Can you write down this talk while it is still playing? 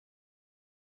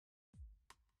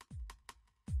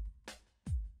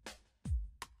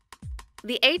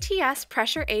The ATS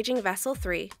Pressure Aging Vessel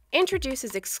 3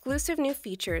 introduces exclusive new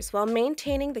features while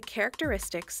maintaining the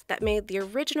characteristics that made the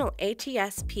original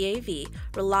ATS PAV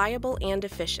reliable and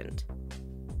efficient.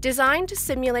 Designed to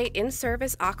simulate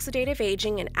in-service oxidative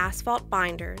aging in asphalt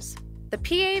binders, the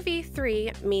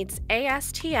PAV3 meets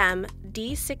ASTM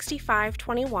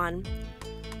D6521,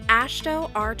 AASHTO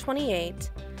R-28,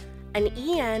 and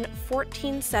EN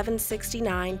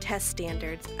 14769 test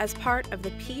standards as part of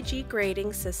the PG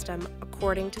grading system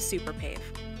according to Superpave.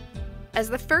 As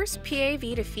the first PAV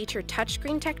to feature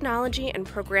touchscreen technology and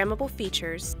programmable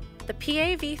features, the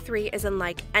PAV3 is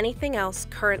unlike anything else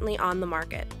currently on the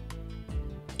market.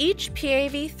 Each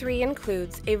PAV3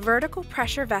 includes a vertical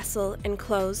pressure vessel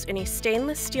enclosed in a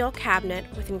stainless steel cabinet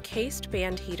with encased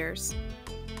band heaters,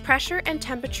 pressure and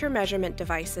temperature measurement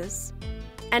devices,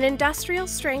 an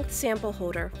industrial-strength sample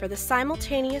holder for the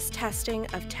simultaneous testing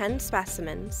of 10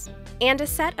 specimens, and a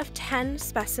set of 10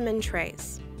 specimen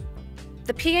trays.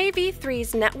 The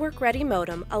PAV3's network-ready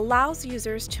modem allows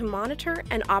users to monitor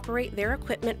and operate their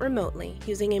equipment remotely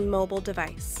using a mobile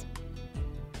device.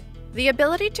 The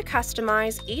ability to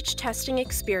customize each testing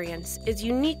experience is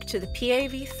unique to the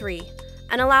PAV3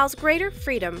 and allows greater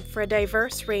freedom for a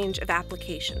diverse range of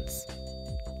applications.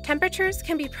 Temperatures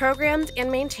can be programmed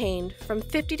and maintained from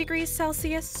 50 degrees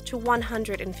Celsius to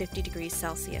 150 degrees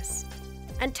Celsius,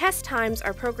 and test times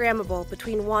are programmable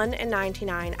between 1 and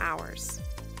 99 hours.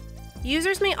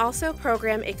 Users may also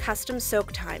program a custom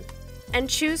soak time and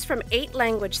choose from 8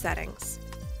 language settings.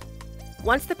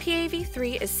 Once the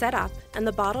PAV3 is set up and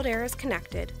the bottled air is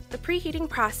connected, the preheating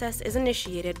process is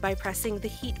initiated by pressing the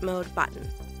Heat Mode button.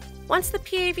 Once the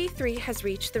PAV3 has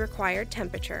reached the required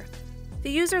temperature, the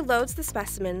user loads the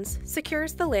specimens,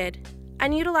 secures the lid,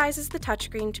 and utilizes the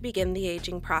touchscreen to begin the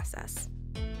aging process.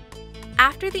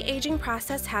 After the aging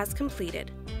process has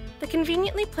completed, the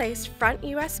conveniently placed front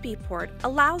USB port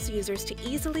allows users to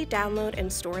easily download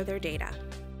and store their data.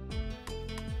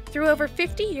 Through over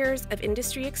 50 years of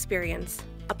industry experience,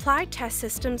 Applied Test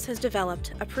Systems has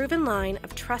developed a proven line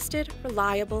of trusted,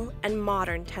 reliable, and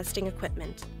modern testing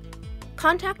equipment.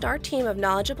 Contact our team of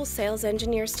knowledgeable sales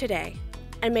engineers today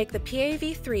and make the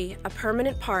PAV3 a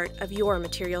permanent part of your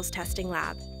materials testing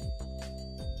lab.